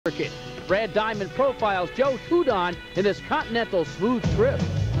Circuit. Brad Diamond profiles Joe HUDON in this Continental Smooth Trip.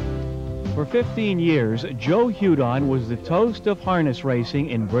 For 15 years, Joe HUDON was the toast of harness racing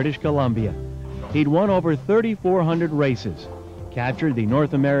in British Columbia. He'd won over 3,400 races, captured the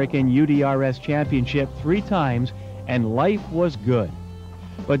North American UDRS Championship 3 times, and life was good.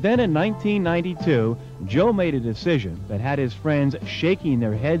 But then in 1992, Joe made a decision that had his friends shaking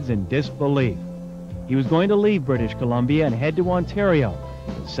their heads in disbelief. He was going to leave British Columbia and head to Ontario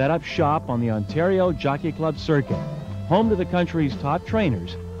to set up shop on the Ontario Jockey Club circuit, home to the country's top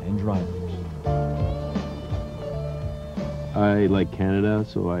trainers and drivers. I like Canada,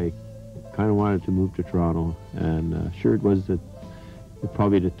 so I kind of wanted to move to Toronto, and sure it was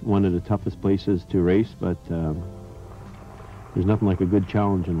probably one of the toughest places to race, but there's nothing like a good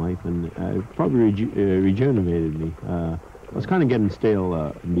challenge in life, and it probably rejuvenated me. I was kind of getting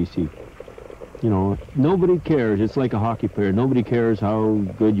stale in BC. You know, nobody cares. It's like a hockey player. Nobody cares how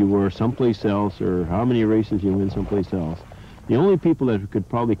good you were someplace else or how many races you win someplace else. The only people that could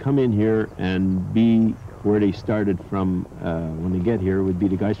probably come in here and be where they started from when they get here would be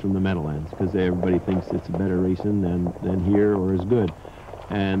the guys from the Meadowlands, because everybody thinks it's a better racing than here or as good.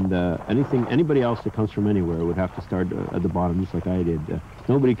 And anybody else that comes from anywhere would have to start at the bottom, just like I did.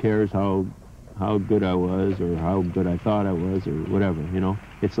 Nobody cares how good I was or how good I thought I was or whatever, you know.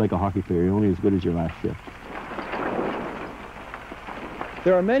 It's like a hockey player. You're only as good as your last shift.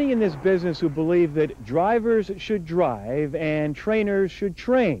 There are many in this business who believe that drivers should drive and trainers should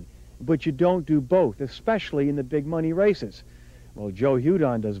train, but you don't do both, especially in the big money races. Well, Joe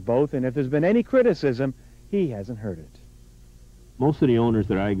HUDON does both, and if there's been any criticism, he hasn't heard it. Most of the owners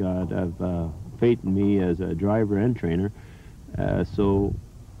that I got have faith in me as a driver and trainer, so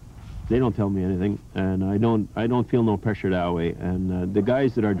they don't tell me anything, and I don't feel no pressure that way. And the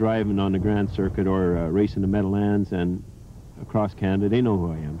guys that are driving on the Grand Circuit or racing the Meadowlands and across Canada, they know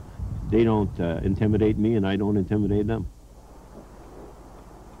who I am. They don't intimidate me, and I don't intimidate them.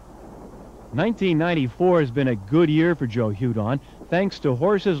 1994 has been a good year for Joe HUDON, thanks to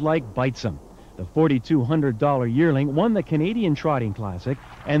horses like Bitesome. The $4,200 yearling won the Canadian Trotting Classic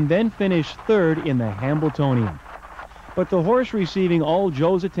and then finished 3rd in the Hambletonian. But the horse receiving all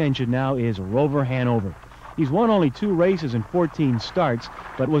Joe's attention now is Rover Hanover. He's won only 2 races in 14 starts,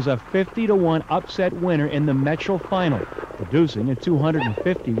 but was a 50-to-1 upset winner in the Metro Final, producing a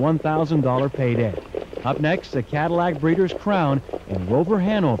 $251,000 payday. Up next, the Cadillac Breeders' Crown, and Rover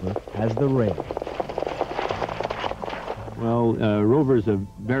Hanover has the rail. Well, Rover's a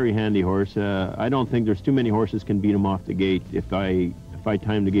very handy horse. I don't think there's too many horses can beat him off the gate. If I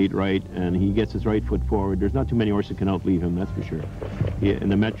time the gate right and he gets his right foot forward, there's not too many horses can outleave him, that's for sure. In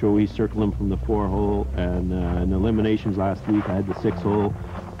the Metro, we circled him from the 4-hole, and in the eliminations last week, I had the 6-hole,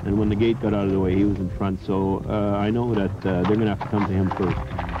 and when the gate got out of the way, he was in front. So I know that they're going to have to come to him first.